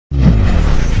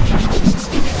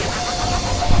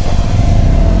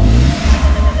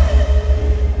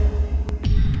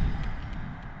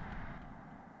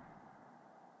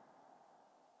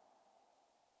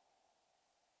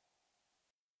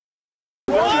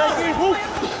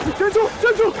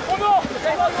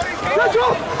No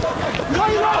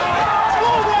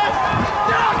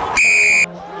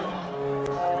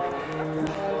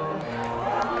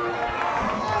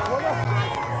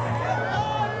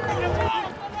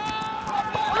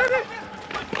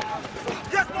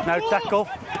tackle.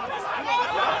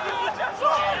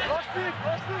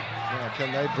 Yeah,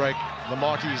 can they break the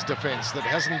Marty's defence that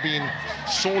hasn't been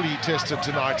sorely tested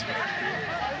tonight?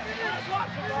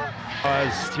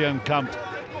 As Steenkamp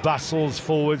bustles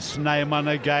forward, Snyman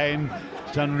again.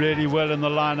 Done really well in the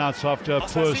lineouts after a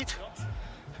post.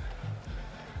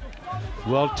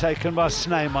 Well taken by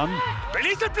Snyman.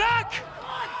 Release it, Black!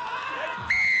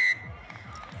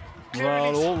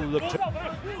 Well, all of the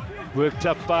worked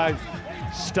up by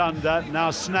Stander. Now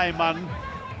Snyman.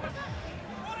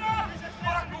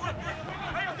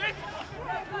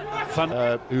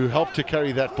 Who helped to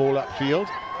carry that ball upfield.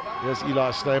 Here's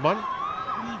Eli Snyman.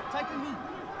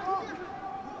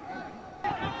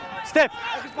 Step.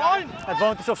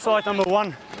 Advantage of side number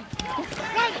 1.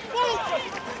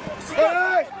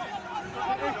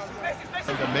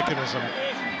 And the mechanism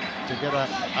to get a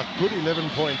good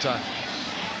 11-pointer.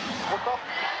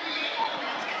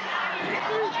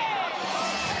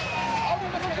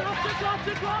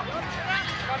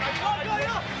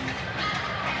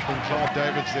 And Clive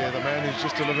Davids there, the man who's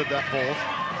just delivered that ball.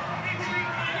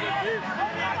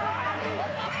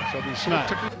 So we sort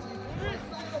of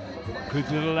Good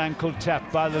little ankle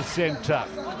tap by the centre.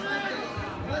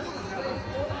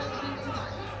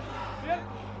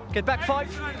 Get back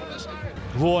 5.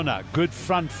 Warner, good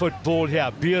front foot ball here.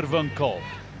 Bierwinkel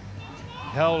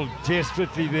held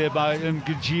desperately there by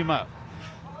Ngijima.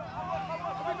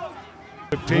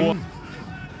 Ping.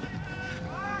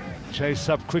 Chase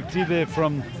up quickly there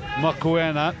from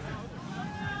Makuena.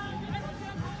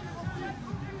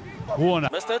 Warner.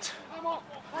 Missed it.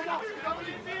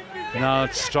 Now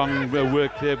it's strong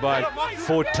work there by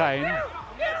Fortuin.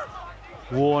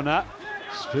 Warner.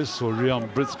 First saw Rion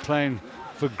Brits playing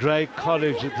for Grey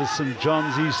College at the St.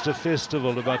 John's Easter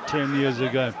Festival about 10 years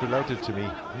ago. related to me.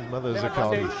 His mother's a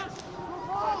Cali.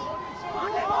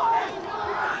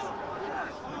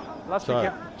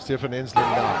 So, Stefan Enslin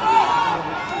now.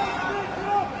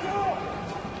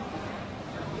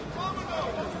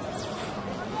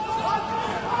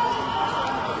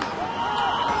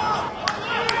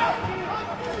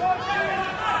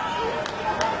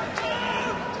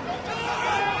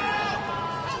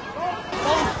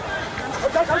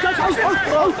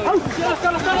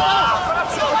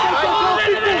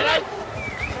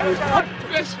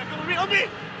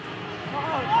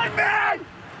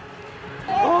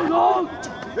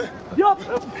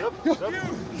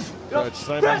 So it's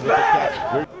Snyman with the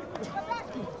catch.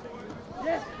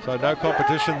 So no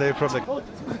competition there from the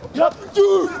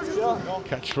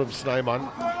catch from Snyman.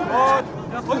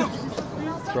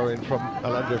 Throw in from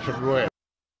Alanda from Roy.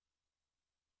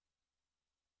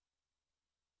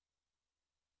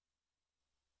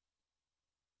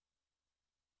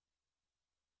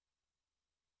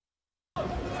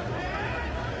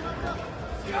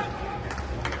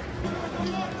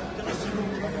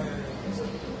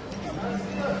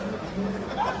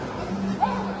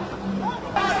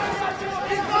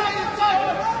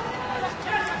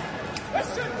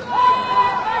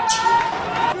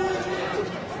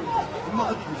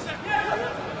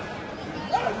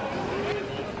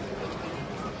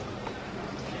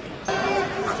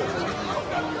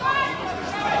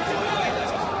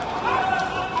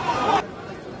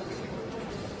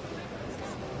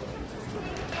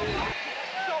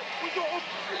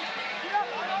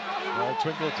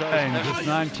 Just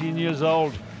 19 years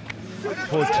old.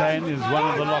 Fortuin is one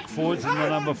of the lock forwards in the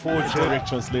number 4 direct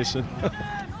translation.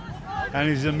 And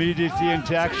he's immediately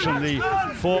into action, the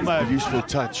former useful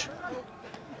touch.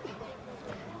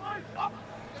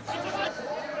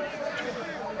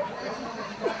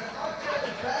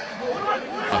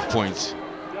 Points.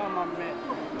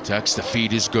 Tucks, the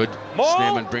feed is good.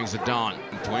 Snyman brings it down.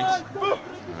 Points.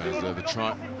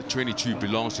 The 22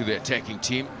 belongs to the attacking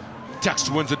team. Tucks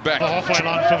wins it back. The halfway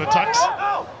line for the Tucks.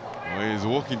 Oh, he's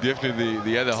walking definitely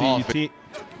the other half.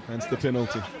 Hence the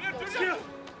penalty.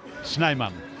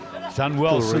 Snyman done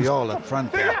well since Real up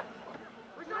front there.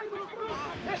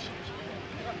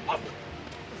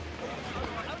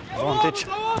 Advantage.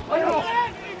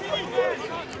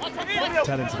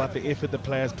 Tell him about the effort the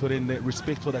players put in, the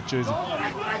respect for that jersey.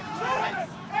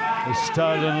 A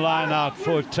stolen line out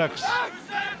for Tucks.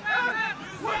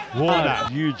 Warner,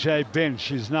 UJ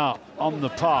bench is now on the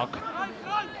park.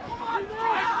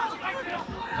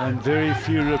 And very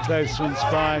few replacements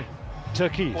by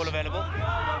Turkeys. Ball available.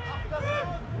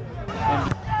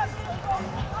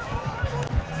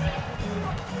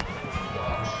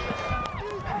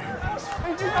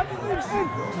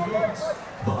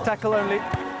 Tackle only.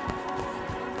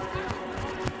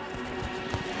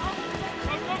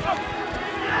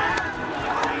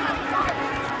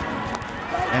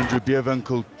 Andrew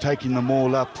Bierwinkel taking them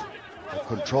all up. The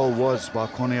control was by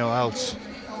Cornel Alts.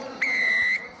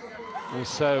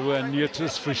 Also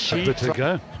Newtis for Sheet. A bit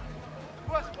ago.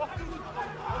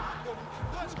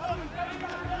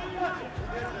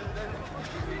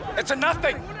 It's a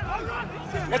nothing.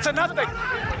 It's a nothing.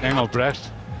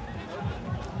 Engelbrecht.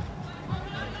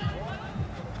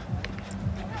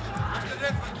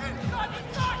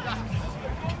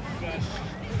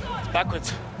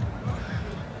 Backwards.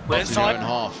 We're Off to their inside. own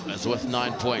half, as with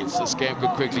 9 points. This game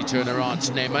could quickly turn around.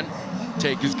 Snyman,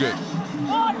 take is good.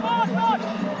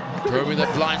 Probing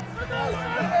that blind.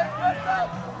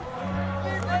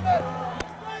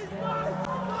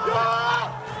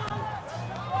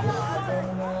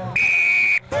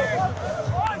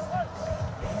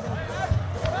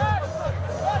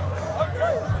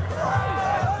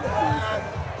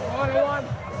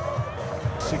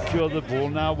 Secure the ball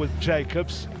now with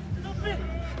Jacobs.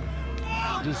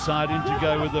 Deciding to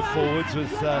go with the forwards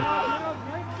with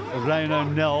Reno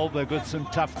Nell. They've got some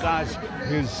tough guys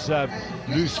who's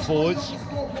loose forwards.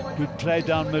 Good play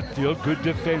down midfield. Good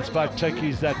defense by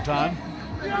Chickies that time.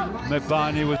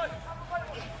 Mabani with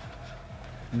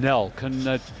Nell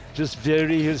can just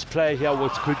vary his play here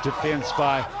with good defense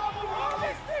by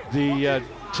the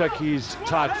Chickies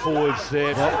tight forwards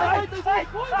there.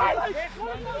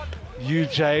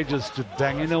 UJ just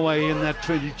banging away in that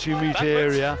 22-meter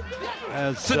area.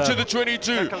 Sit to the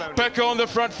 22. Becker on the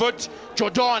front foot.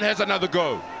 Jordan has another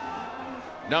go.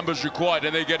 Numbers required,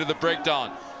 and they get to the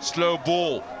breakdown. Slow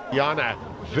ball. Yana,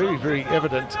 very, very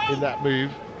evident in that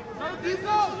move.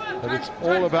 But it's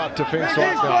all about defence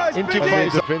right now. Into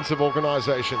phase defensive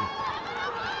organisation.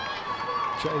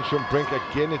 Change from Brink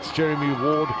again. It's Jeremy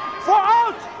Ward,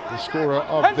 the scorer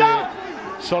of the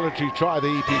solitary try, the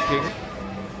EP King.